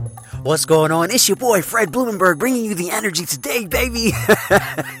What's going on? It's your boy Fred Blumenberg bringing you the energy today, baby.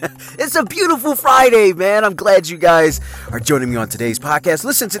 It's a beautiful Friday, man. I'm glad you guys are joining me on today's podcast.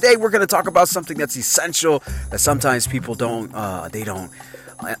 Listen, today we're going to talk about something that's essential that sometimes people don't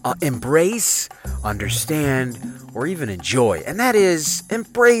embrace, understand, or even enjoy. And that is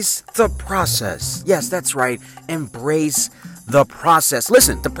embrace the process. Yes, that's right. Embrace the process.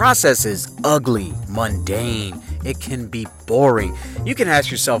 Listen, the process is ugly, mundane. It can be boring. You can ask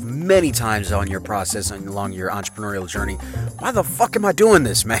yourself many times on your process and along your entrepreneurial journey, why the fuck am I doing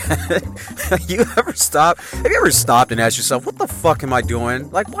this, man? Have you ever stopped and asked yourself, what the fuck am I doing?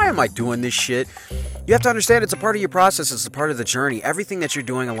 Like, why am I doing this shit? You have to understand it's a part of your process. It's a part of the journey. Everything that you're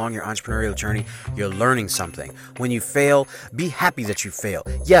doing along your entrepreneurial journey, you're learning something. When you fail, be happy that you fail.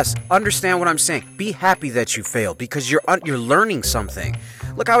 Yes, understand what I'm saying. Be happy that you failed because you're learning something.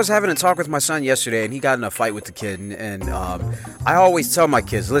 Look, I was having a talk with my son yesterday, and he got in a fight with the kid, and I always tell my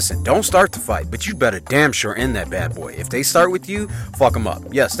kids, listen, don't start the fight, but you better damn sure end that bad boy. If they start with you, fuck them up.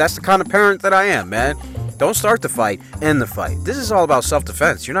 Yes, that's the kind of parent that I am, man. Don't start the fight, end the fight. This is all about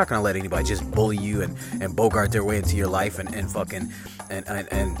self-defense. You're not going to let anybody just bully you and bogart their way into your life and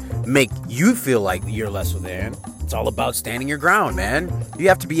make you feel like you're less than. It's all about standing your ground, man. You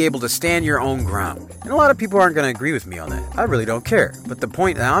have to be able to stand your own ground. And a lot of people aren't going to agree with me on that. I really don't care. But the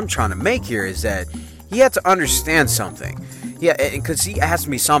point that I'm trying to make here is that he had to understand something. Yeah, because he asked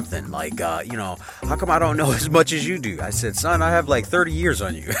me something like, how come I don't know as much as you do? I said, son, I have like 30 years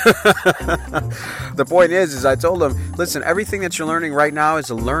on you. The point is I told him, listen, everything that you're learning right now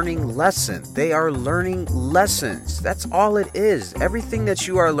is a learning lesson. They are learning lessons. That's all it is. Everything that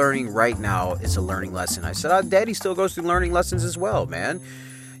you are learning right now is a learning lesson. I said, Daddy still goes through learning lessons as well, man.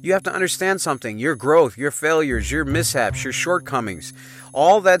 You have to understand something. Your growth, your failures, your mishaps, your shortcomings,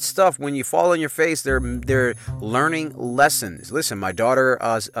 all that stuff, when you fall on your face, they're learning lessons. Listen, my daughter,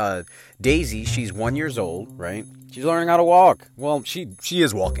 Daisy, she's 1 year old, right? She's learning how to walk. Well, she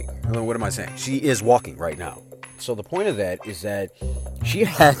is walking. What am I saying? She is walking right now. So the point of that is that she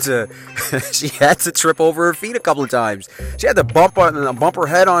had to trip over her feet a couple of times. She had to bump her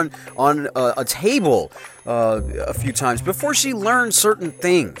head on a table a few times before she learned certain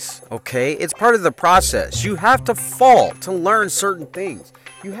things. Okay, it's part of the process. You have to fall to learn certain things.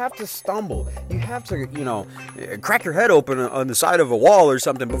 You have to stumble. You have to, crack your head open on the side of a wall or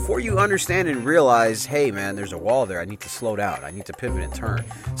something before you understand and realize, hey, man, there's a wall there. I need to slow down. I need to pivot and turn.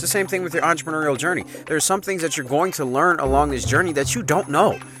 It's the same thing with your entrepreneurial journey. There's some things that you're going to learn along this journey that you don't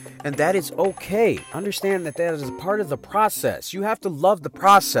know. And that is okay. Understand that is a part of the process. You have to love the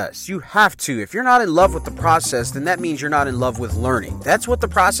process. You have to. If you're not in love with the process, then that means you're not in love with learning. That's what the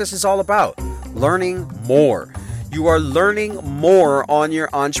process is all about. Learning more. You are learning more on your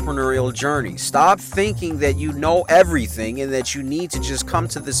entrepreneurial journey. Stop thinking that you know everything and that you need to just come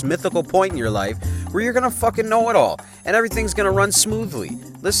to this mythical point in your life where you're going to fucking know it all and everything's going to run smoothly.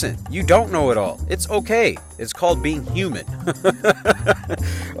 Listen, you don't know it all. It's okay. It's called being human.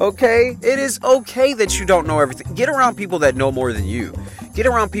 Okay? It is okay that you don't know everything. Get around people that know more than you. Get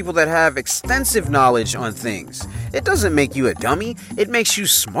around people that have extensive knowledge on things. It doesn't make you a dummy. It makes you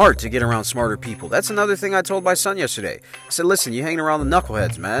smart to get around smarter people. That's another thing I told my son yesterday. I said, listen, you hanging around the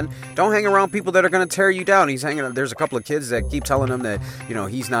knuckleheads, man. Don't hang around people that are going to tear you down. There's a couple of kids that keep telling him that,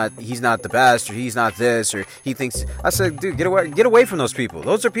 he's not the best, or he's not this, or he thinks. I said, dude, get away from those people.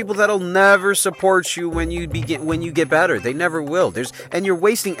 Those are people that'll never support you when you get better. They never will. And you're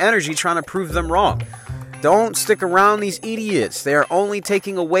wasting energy trying to prove them wrong. Don't stick around these idiots. They are only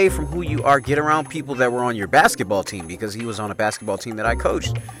taking away from who you are. Get around people that were on your basketball team, because he was on a basketball team that I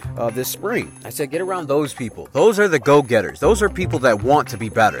coached this spring. I said, get around those people. Those are the go-getters. Those are people that want to be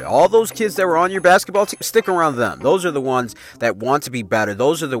better. All those kids that were on your basketball team, stick around them. Those are the ones that want to be better.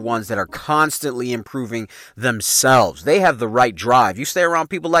 Those are the ones that are constantly improving themselves. They have the right drive. You stay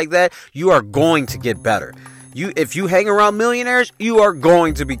around people like that, you are going to get better. If you hang around millionaires, you are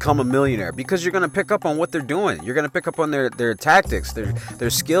going to become a millionaire, because you're going to pick up on what they're doing. You're going to pick up on their tactics, their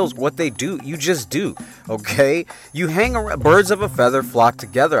skills, what they do. You just do, okay? You hang around. Birds of a feather flock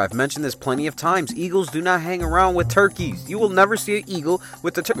together. I've mentioned this plenty of times. Eagles do not hang around with turkeys. You will never see an eagle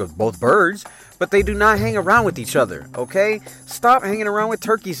with both birds, but they do not hang around with each other, okay? Stop hanging around with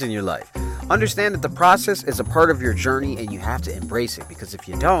turkeys in your life. Understand that the process is a part of your journey, and you have to embrace it, because if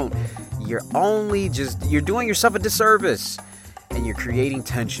you don't, you're doing yourself a disservice, and you're creating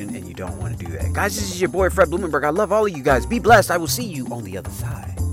tension, and you don't want to do that. Guys, this is your boy Fred Blumenberg. I love all of you guys. Be blessed. I will see you on the other side.